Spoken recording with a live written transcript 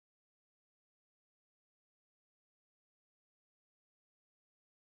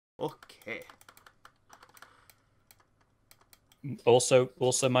Okay. Also,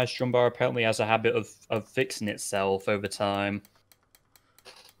 my strum bar apparently has a habit of fixing itself over time.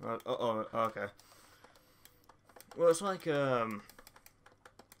 Okay. Well, it's like, in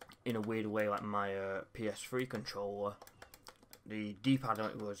a weird way, like my PS3 controller. The D-pad on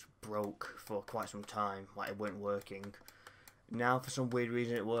it was broke for quite some time, like it wasn't working. Now, for some weird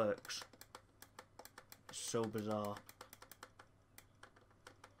reason, it works. It's so bizarre.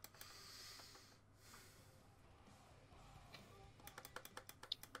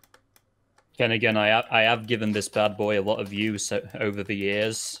 Then again, I have given this bad boy a lot of use over the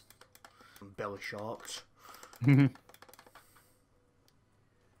years. Belly sharks.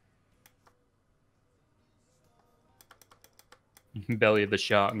 Belly of the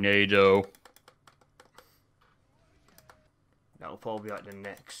Sharknado. That'll probably be like the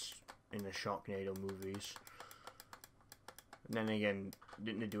next in the Sharknado movies. And then again,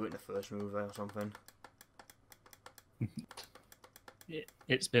 didn't they do it in the first movie or something?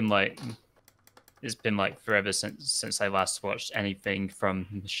 It's been like forever since I last watched anything from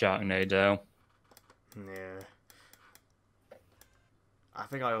Sharknado. Yeah. I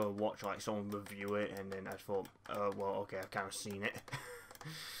think I watched like someone review it, and then I thought, well, okay, I've kind of seen it,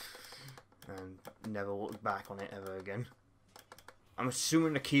 and never looked back on it ever again. I'm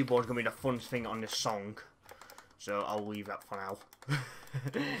assuming the keyboard's gonna be the fun thing on this song, so I'll leave that for now.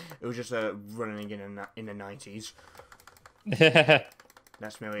 It was just running in the 90s.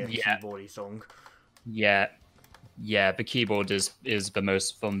 That's merely a keyboardy song. Yeah, the keyboard is the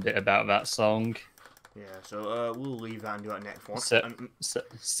most fun bit about that song. Yeah, so we'll leave that and do that next one.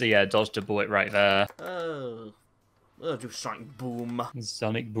 So yeah, dodged a bullet right there. We'll do Sonic Boom.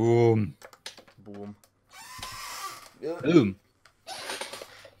 Sonic Boom. Boom. Boom.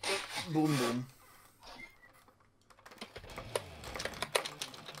 Boom, boom.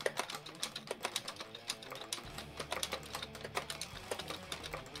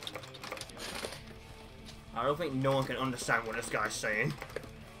 I don't think no one can understand what this guy's saying.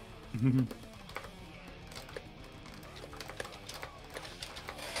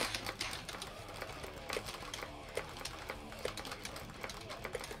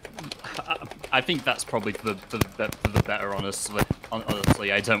 I think that's probably for the better, honestly.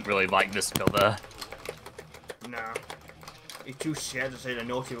 Honestly, I don't really like this cover. Nah. He's too scared to say the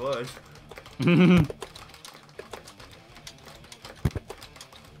naughty words.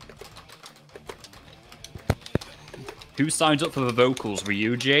 Who signed up for the vocals?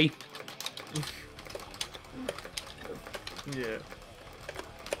 Ryuji? Yeah.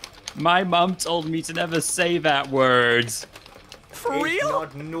 My mum told me to never say that word. For real?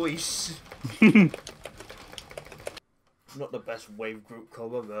 It's not nice. Not the best wave group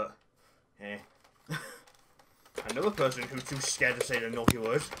cover, but eh. Another person who's too scared to say the naughty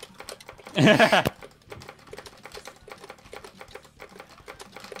words.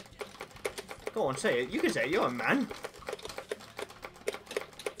 Go on, say it. You can say it. You're a man.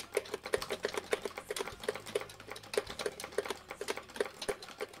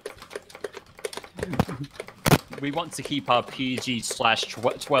 We want to keep our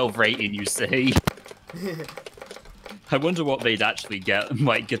PG/12 rating, you see. I wonder what they'd actually get,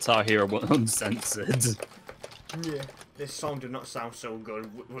 like Guitar Hero Uncensored. Yeah, this song did not sound so good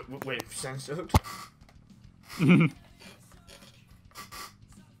with censored.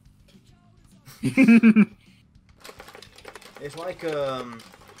 It's like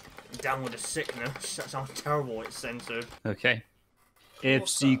Down with the Sickness. That sounds terrible when it's censored. Okay.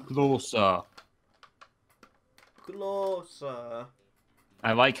 FC Closer. Closer.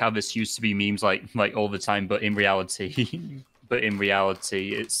 I like how this used to be memes like all the time, but in reality,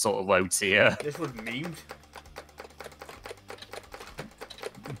 it's sort of low tier. This was memed.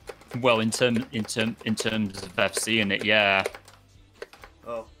 Well, in terms of FC in it, yeah.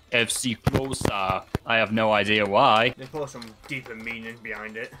 Oh. FC Closer. I have no idea why. They put some deeper meaning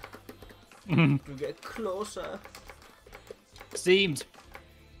behind it. To get closer. Steamed.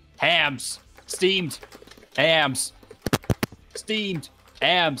 Hams. Steamed. Hams. Steamed.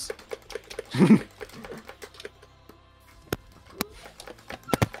 Hams.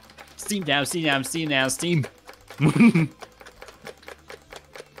 Steam down, steam down, steam down, steam.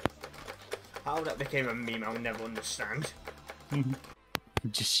 How that became a meme, I'll never understand.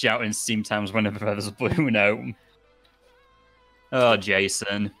 Just shouting steam times whenever there's a blue note. Oh,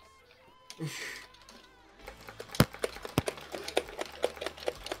 Jason.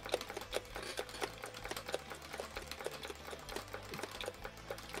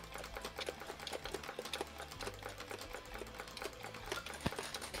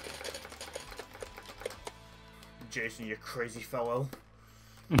 Jason, you crazy fellow.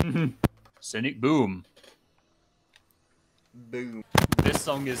 Sonic Boom. Boom. This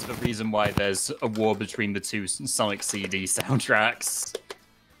song is the reason why there's a war between the two Sonic CD soundtracks.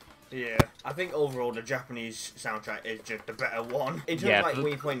 Yeah, I think overall the Japanese soundtrack is just the better one. In terms Yeah, of like when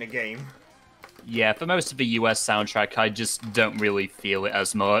you're playing the game. Yeah, for most of the US soundtrack, I just don't really feel it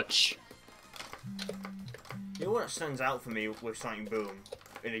as much. You know what stands out for me with Sonic Boom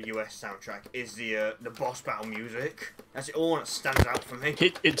in the US soundtrack is the boss battle music. That's the only one that stands out for me.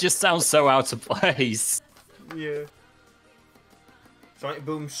 It just sounds so out of place. Yeah. Sonic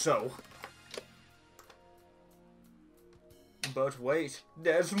Boom so. But wait,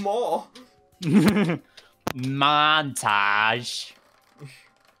 there's more! Montage.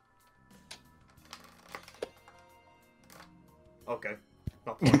 Okay.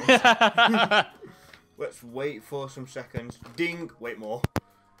 Not pointless. Let's wait for some seconds. Ding! Wait more.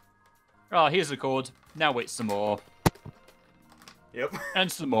 Oh, here's a chord. Now wait some more. Yep.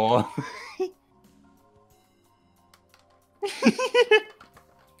 And some more.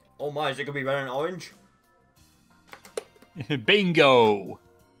 Oh my, is it gonna be red and orange? Bingo!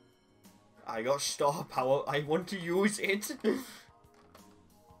 I got star power. I want to use it.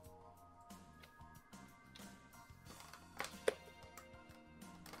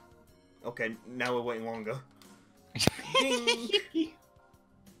 Okay, now we're waiting longer. Ding!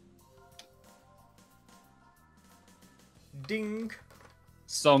 Ding!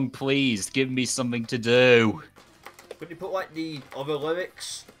 Song, please, give me something to do. Could you put like the other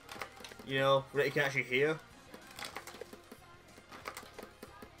lyrics? You know, that you can actually hear?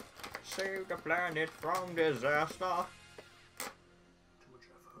 Save the planet from disaster.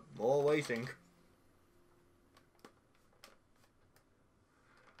 More waiting.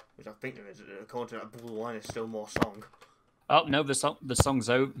 Which I think there is. According to that blue line, is still more song. Oh no, the song's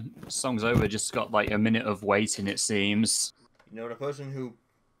over. Song's over. Just got like a minute of waiting, it seems. You know, the person who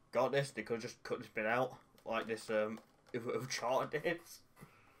got this, they could just cut this bit out, like this. Who charted this.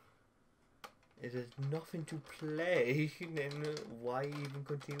 It is nothing to play. Then why even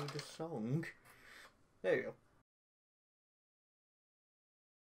continue the song? There you go.